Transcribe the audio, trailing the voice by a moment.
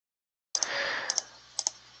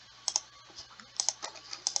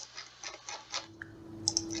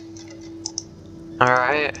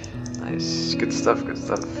Alright. Nice. Good stuff, good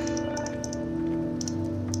stuff.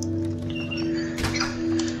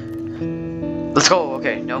 Let's go!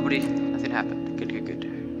 Okay, nothing happened. Good, good, good.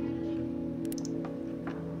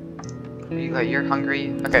 You're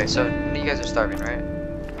hungry? Okay, so you guys are starving, right?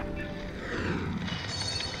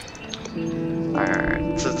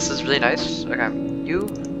 Alright, so this is really nice. Okay, you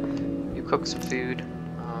cook some food.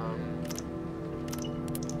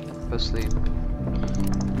 Go sleep.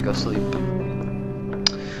 Go sleep.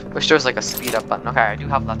 Wish there was like a speed up button. Okay, I do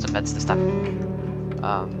have lots of beds this time.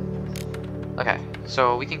 Okay,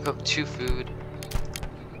 so we can cook 2 food.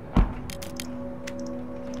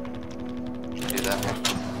 Do that.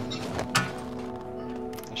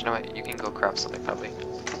 You know what? You can go craft something probably.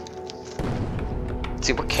 Let's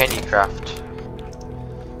see, what can you craft?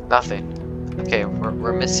 Nothing. Okay,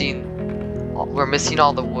 we're missing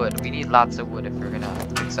all the wood. We need lots of wood if we're gonna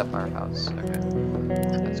fix up our house. Okay,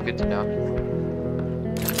 that's good to know.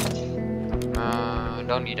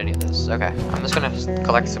 Don't need any of this. Okay, I'm just gonna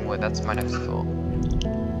collect some wood. That's my next goal.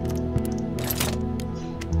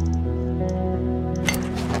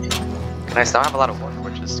 And I still have a lot of wood,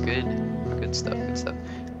 which is good. Good stuff. Good stuff.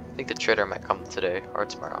 I think the trader might come today or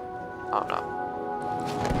tomorrow. I don't know.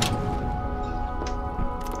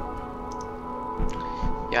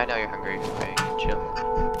 Yeah, I know you're hungry. Okay, chill.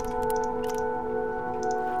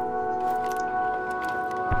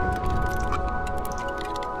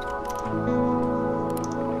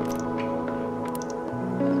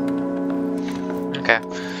 Okay.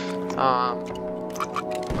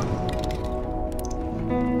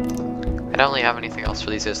 I don't really have anything else for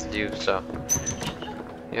these guys to do, so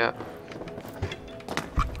yeah.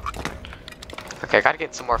 Okay, I gotta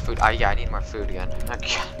get some more food. Yeah, I need more food again.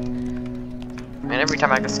 Okay. Man, every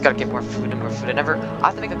time I just gotta get more food and more food. I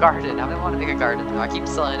have to make a garden. I don't want to make a garden. I keep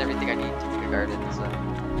selling everything I need to make a garden, so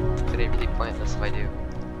it's really, really pointless if I do.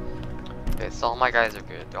 Okay, so all my guys are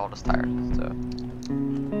good. They're all just tired, so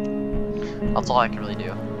that's all I can really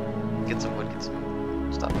do. Get some wood, get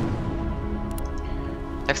some stuff.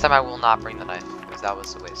 Next time I will not bring the knife, because that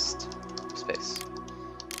was a waste of space.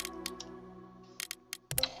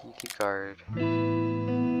 Key card.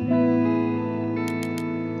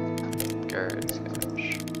 Guards,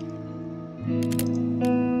 gosh.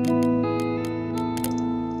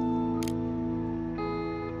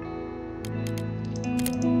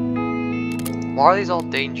 Why are these all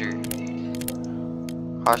danger?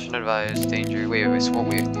 Caution advised, danger. Wait, so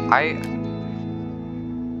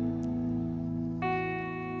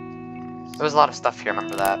there was a lot of stuff here,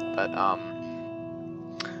 remember that, but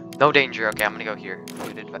no danger. Okay, I'm gonna go here.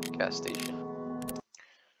 Looted gas station.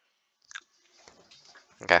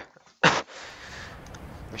 Okay.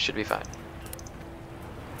 We should be fine.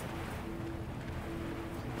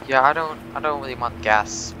 Yeah, I don't really want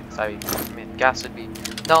gas because I mean gas would be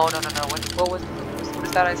no. What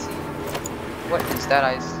is that I see? What is that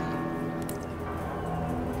I see?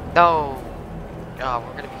 No. Oh,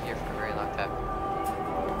 we're gonna be here for a very long time.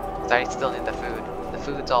 I still need the food. The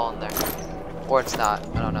food's all in there, or it's not.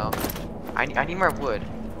 I don't know. I need more wood.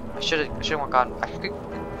 I should have gone. I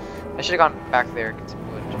should have gone back there and get some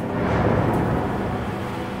wood.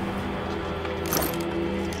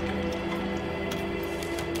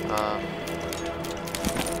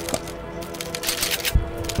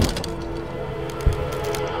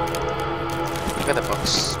 Look at the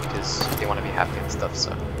books because they want to be happy and stuff.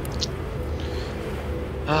 So,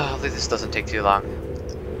 hopefully this doesn't take too long.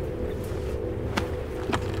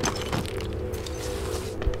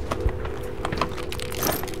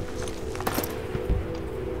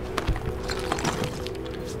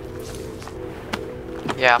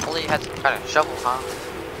 Yeah, if only you had some kind of shovel, huh?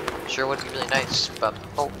 Sure would be really nice, but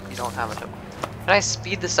oh, you don't have a shovel. Can I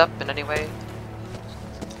speed this up in any way?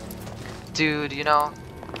 Dude, you know,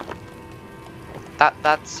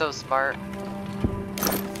 that's so smart.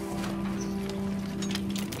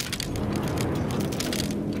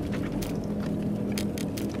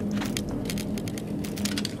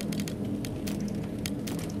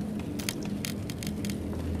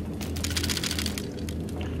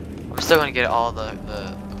 I'm still gonna get all the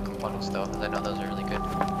components though, because I know those are really good.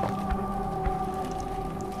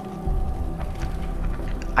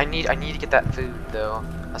 I need to get that food though.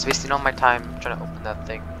 I was wasting all my time trying to open that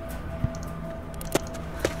thing.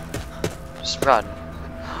 Just run.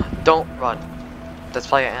 Don't run. That's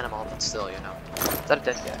probably an animal, but still, you know. Is that a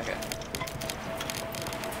dead guy? Okay.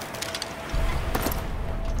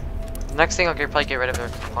 The next thing I'll probably get rid of their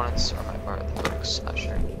components or the books. Not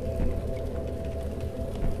sure.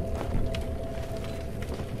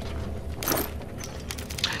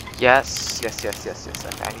 Yes. Okay,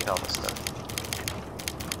 I need all this stuff.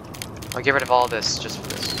 I'll get rid of all this just for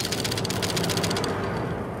this.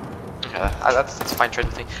 That's a fine trade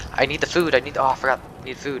with me. I need the food. I need. Oh, I forgot. I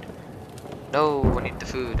need food. No, I need the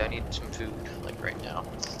food. I need some food, like right now.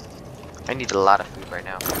 I need a lot of food right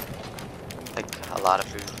now. Like a lot of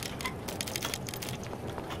food.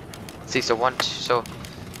 Let's see, so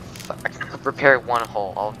I can repair one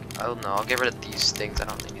hole. I don't know. I'll get rid of these things. I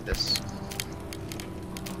don't really need this.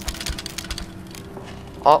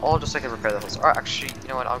 I'll just like repair the holes. Or actually, you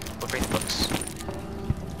know what? I'll bring the books.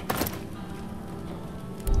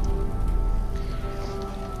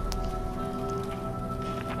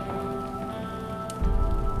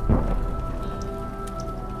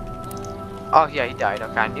 Oh yeah, he died.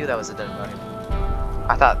 Okay, I knew that was a dead body.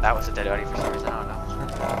 I thought that was a dead body for some reason. I don't know.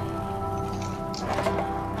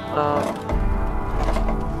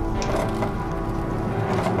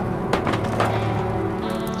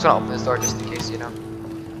 Just gonna open this door just in case, you know.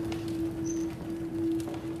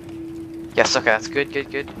 Yes. Okay, that's good.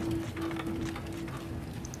 Good.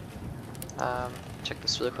 Check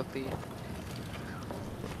this really quickly.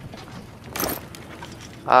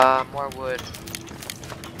 More wood.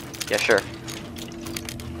 Yeah, sure.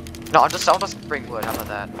 No, I'll just bring wood. How about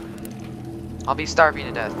that? I'll be starving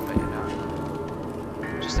to death, but you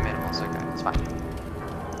know, just some animals. Okay, it's fine.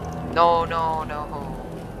 No.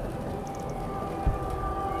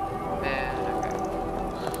 Man, okay.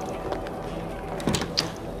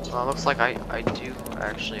 Well, it looks like I do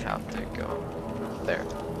actually have to go there.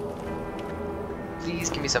 Please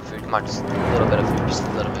give me some food. Come on, just a little bit of food. Just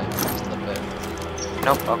a little bit. Just a little bit.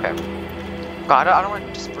 Nope. Okay. God, I don't want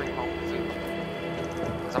to just bring home food.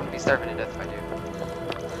 Because I'm gonna be starving to death if I do.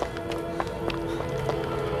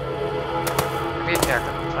 Maybe a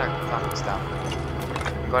character. I'm trying to knock this down.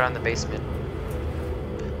 Go down the basement.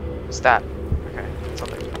 What's that? Okay,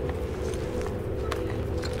 something.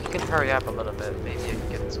 You can hurry up a little bit. Maybe I can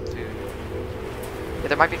get some food. Yeah,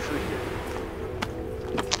 there might be food here.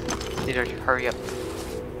 Need to hurry up.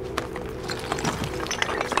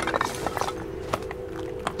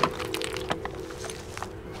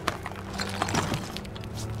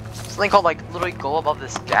 Something called like literally go above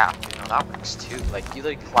this gap, you know, that works too. Like you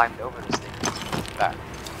literally climbed over this thing. Back.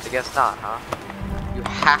 I guess not, huh? You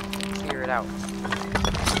have to clear it out.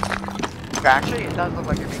 Okay, actually it does look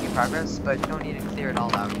like you're making progress, but you don't need to clear it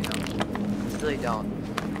all out, you know. You really don't.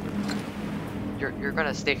 You're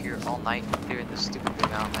gonna stay here all night clearing this stupid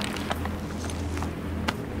thing out, man.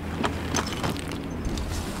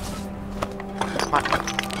 Come on.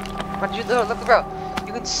 Come on, look, bro.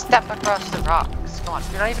 You can step across the rocks. Come on,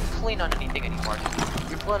 you're not even pulling on anything anymore.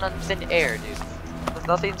 You're pulling on thin air, dude.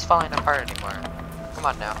 Nothing's falling apart anymore. Come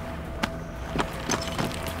on now.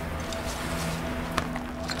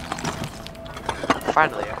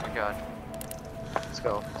 Finally, oh my god. Let's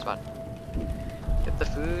go. It's fun. Get the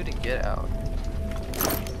food and get out.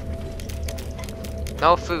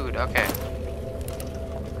 No food. Okay.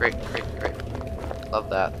 Great. Love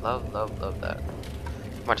that. Love that.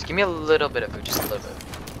 Come on, just give me a little bit of food. Just a little bit.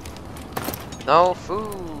 No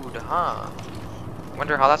food, huh?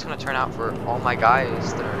 Wonder how that's gonna turn out for all my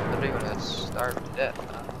guys that are literally gonna starve to death.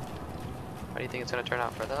 Huh? How do you think it's gonna turn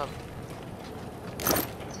out for them?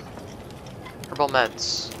 Herbal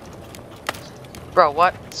meds. Bro,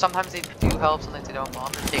 what? Sometimes they do help, sometimes they don't. Well,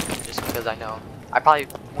 I'm gonna take them just because I know. I probably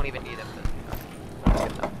won't even need them, but you know, that's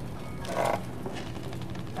good enough.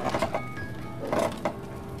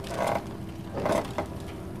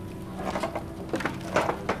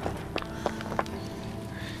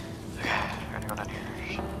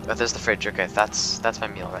 Oh, there's the fridge. Okay, that's my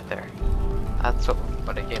meal right there. That's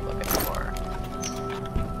what I came looking for.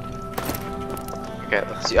 Okay,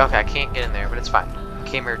 let's see. Okay, I can't get in there, but it's fine. I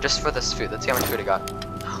came here just for this food. Let's see how much food I got.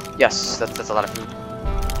 Yes, that's a lot of food.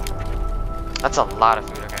 That's a lot of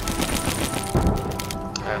food. Okay.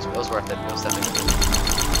 Alright, it was worth it. It was definitely worth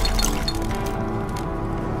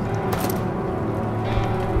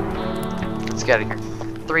it. Let's get out of here.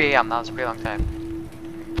 3 AM. That was a pretty long time.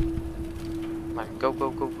 Go.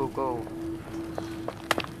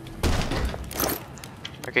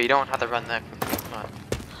 Okay, you don't have to run that quickly. Come on.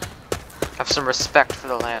 Have some respect for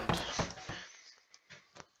the land.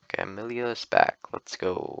 Okay, Amelia's back. Let's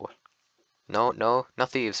go. No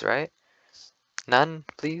thieves, right? None,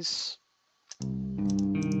 please.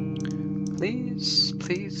 Please.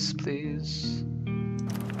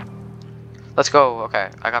 Let's go.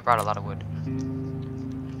 Okay, I brought a lot of wood.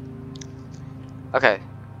 Okay.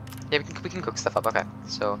 Yeah, we can cook stuff up. Okay,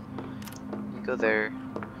 so you go there.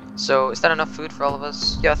 So is that enough food for all of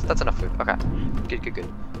us? Yeah, that's enough food. Okay, good.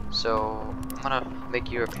 So I'm gonna make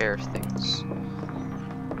you repair things.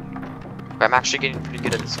 Okay, I'm actually getting pretty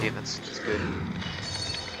good at this game. That's good.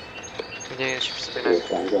 Yeah, it should be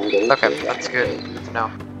nice. Okay, that's good. Good to know.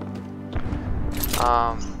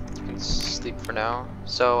 You can sleep for now.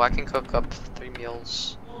 So I can cook up 3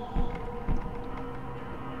 meals.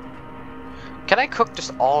 Can I cook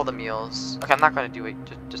just all the meals? Okay, I'm not gonna do it.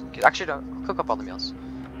 Just actually, don't cook up all the meals.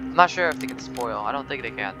 I'm not sure if they can spoil. I don't think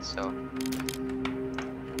they can. So.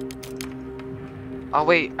 Oh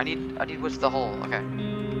wait, I need what's the whole? Okay.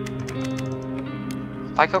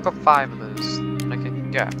 If I cook up 5 of those, then I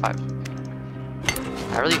can, yeah, 5.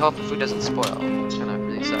 I really hope the food doesn't spoil. It's gonna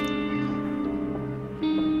really suck.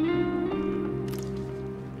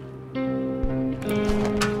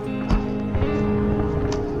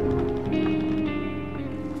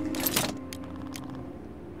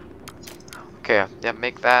 Okay, yeah,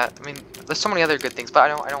 make that. I mean, there's so many other good things, but I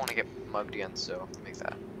don't want to get mugged again, so make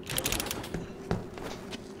that.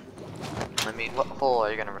 I mean, what hole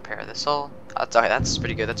are you gonna repair? This hole? That's okay. That's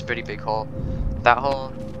pretty good. That's a pretty big hole. That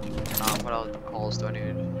hole. What else holes do I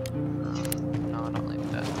need? No, not like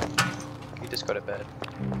that. You just go to bed.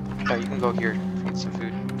 No, you can go here. Eat some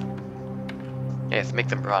food. Yeah, let's make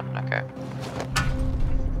them run. Okay.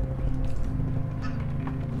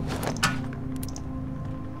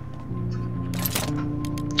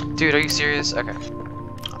 Dude, are you serious? Okay. I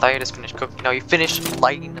thought you just finished cooking. No, you finished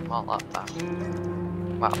lighting them all up.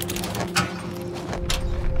 Wow.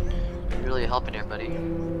 You're really helping here, buddy.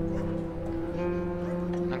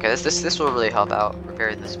 Okay, this will really help out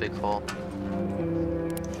repairing this big hole.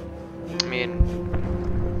 I mean,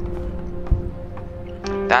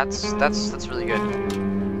 that's really good. I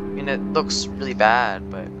mean, it looks really bad,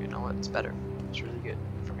 but you know what? It's better. It's really good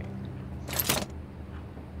for me.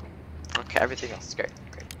 Okay, everything else is great.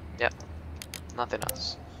 Great. Yep. Nothing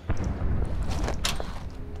else.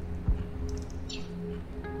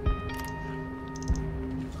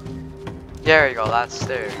 There you go.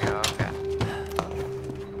 There you go. Okay.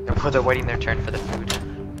 And they're waiting their turn for the food.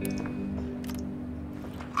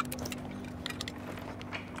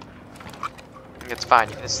 It's fine.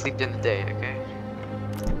 You can just sleep during the day. Okay.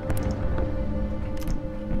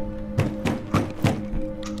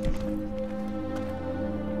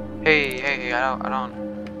 Hey, I don't.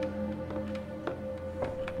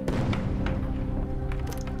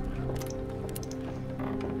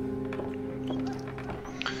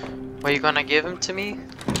 What, you gonna give him to me?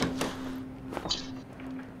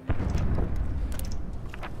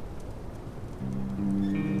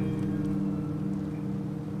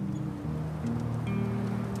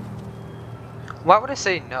 Why would I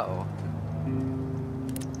say no?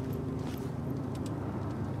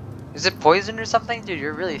 Is it poison or something? Dude,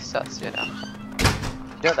 you're really sus, you know.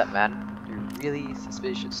 You know that, man. You're really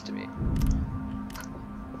suspicious to me.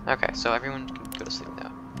 Okay, so everyone can go to sleep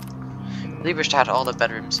now. I really wish I had all the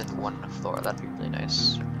bedrooms in one floor. That'd be really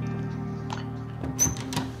nice. You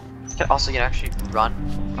can also, you know, actually run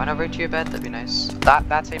over to your bed. That'd be nice.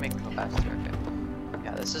 That's how you make me go faster. Okay.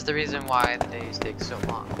 Yeah, this is the reason why the days take so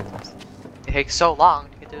long. It takes so long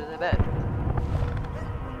to get to the bed.